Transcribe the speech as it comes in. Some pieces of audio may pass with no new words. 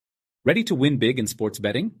Ready to win big in sports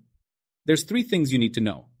betting? There's three things you need to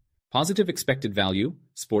know: positive expected value,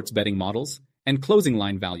 sports betting models, and closing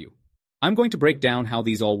line value. I'm going to break down how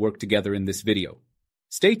these all work together in this video.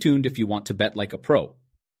 Stay tuned if you want to bet like a pro.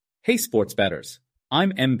 Hey sports bettors,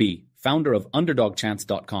 I'm MB, founder of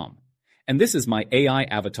UnderdogChance.com, and this is my AI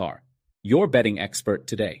avatar, your betting expert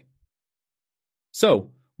today.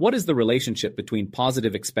 So, what is the relationship between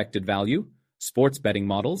positive expected value, sports betting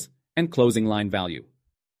models, and closing line value?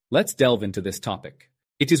 Let's delve into this topic.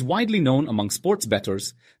 It is widely known among sports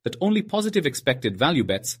bettors that only positive expected value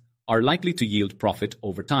bets are likely to yield profit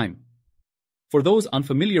over time. For those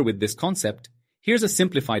unfamiliar with this concept, here's a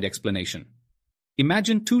simplified explanation.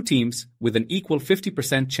 Imagine two teams with an equal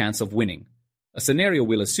 50% chance of winning, a scenario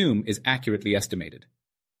we'll assume is accurately estimated.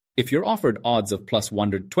 If you're offered odds of plus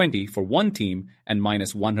 120 for one team and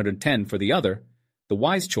minus 110 for the other, the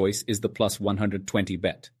wise choice is the plus 120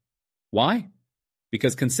 bet. Why?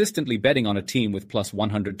 Because consistently betting on a team with plus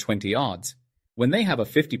 120 odds, when they have a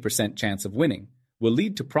 50% chance of winning, will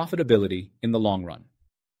lead to profitability in the long run.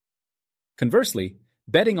 Conversely,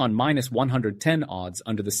 betting on minus 110 odds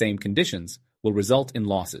under the same conditions will result in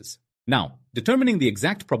losses. Now, determining the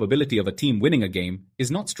exact probability of a team winning a game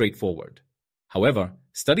is not straightforward. However,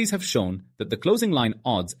 studies have shown that the closing line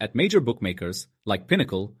odds at major bookmakers, like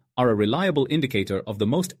Pinnacle, are a reliable indicator of the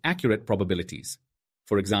most accurate probabilities.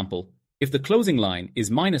 For example, if the closing line is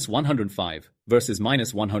minus 105 versus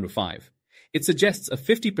minus 105, it suggests a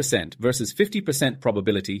 50% versus 50%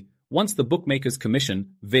 probability once the bookmaker's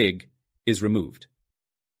commission, VIG, is removed.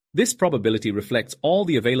 This probability reflects all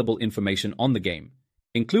the available information on the game,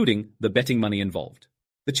 including the betting money involved.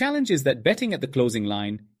 The challenge is that betting at the closing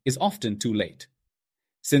line is often too late.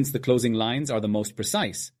 Since the closing lines are the most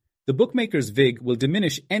precise, the bookmaker's VIG will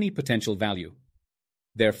diminish any potential value.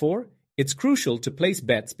 Therefore, it's crucial to place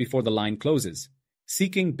bets before the line closes,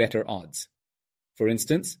 seeking better odds. For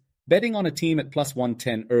instance, betting on a team at plus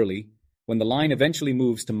 110 early, when the line eventually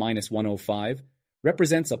moves to minus 105,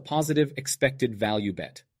 represents a positive expected value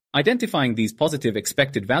bet. Identifying these positive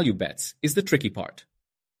expected value bets is the tricky part.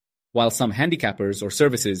 While some handicappers or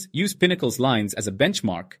services use Pinnacle's lines as a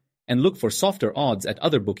benchmark and look for softer odds at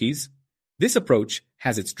other bookies, this approach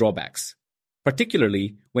has its drawbacks,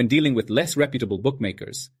 particularly when dealing with less reputable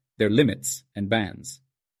bookmakers, their limits and bans.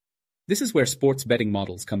 This is where sports betting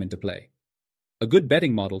models come into play. A good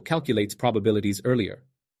betting model calculates probabilities earlier,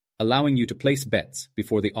 allowing you to place bets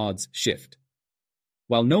before the odds shift.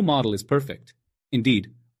 While no model is perfect,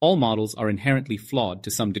 indeed, all models are inherently flawed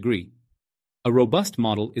to some degree, a robust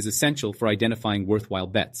model is essential for identifying worthwhile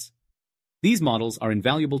bets. These models are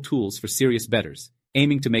invaluable tools for serious bettors,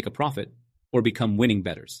 aiming to make a profit or become winning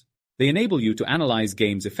bettors. They enable you to analyze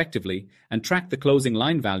games effectively and track the closing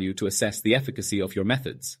line value to assess the efficacy of your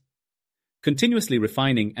methods. Continuously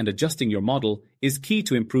refining and adjusting your model is key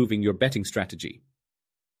to improving your betting strategy.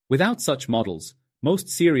 Without such models, most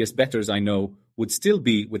serious bettors I know would still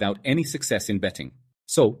be without any success in betting.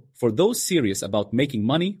 So, for those serious about making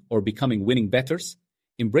money or becoming winning bettors,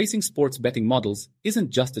 embracing sports betting models isn't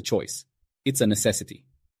just a choice, it's a necessity.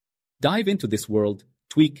 Dive into this world,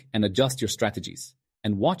 tweak and adjust your strategies,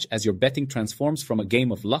 and watch as your betting transforms from a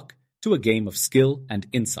game of luck to a game of skill and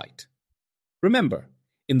insight. Remember,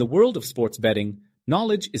 in the world of sports betting,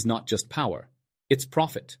 knowledge is not just power, it's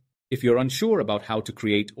profit. If you're unsure about how to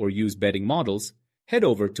create or use betting models, head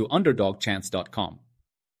over to UnderdogChance.com.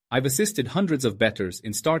 I've assisted hundreds of bettors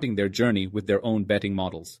in starting their journey with their own betting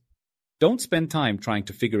models. Don't spend time trying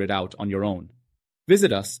to figure it out on your own.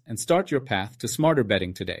 Visit us and start your path to smarter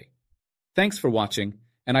betting today. Thanks for watching,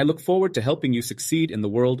 and I look forward to helping you succeed in the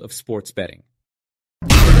world of sports betting.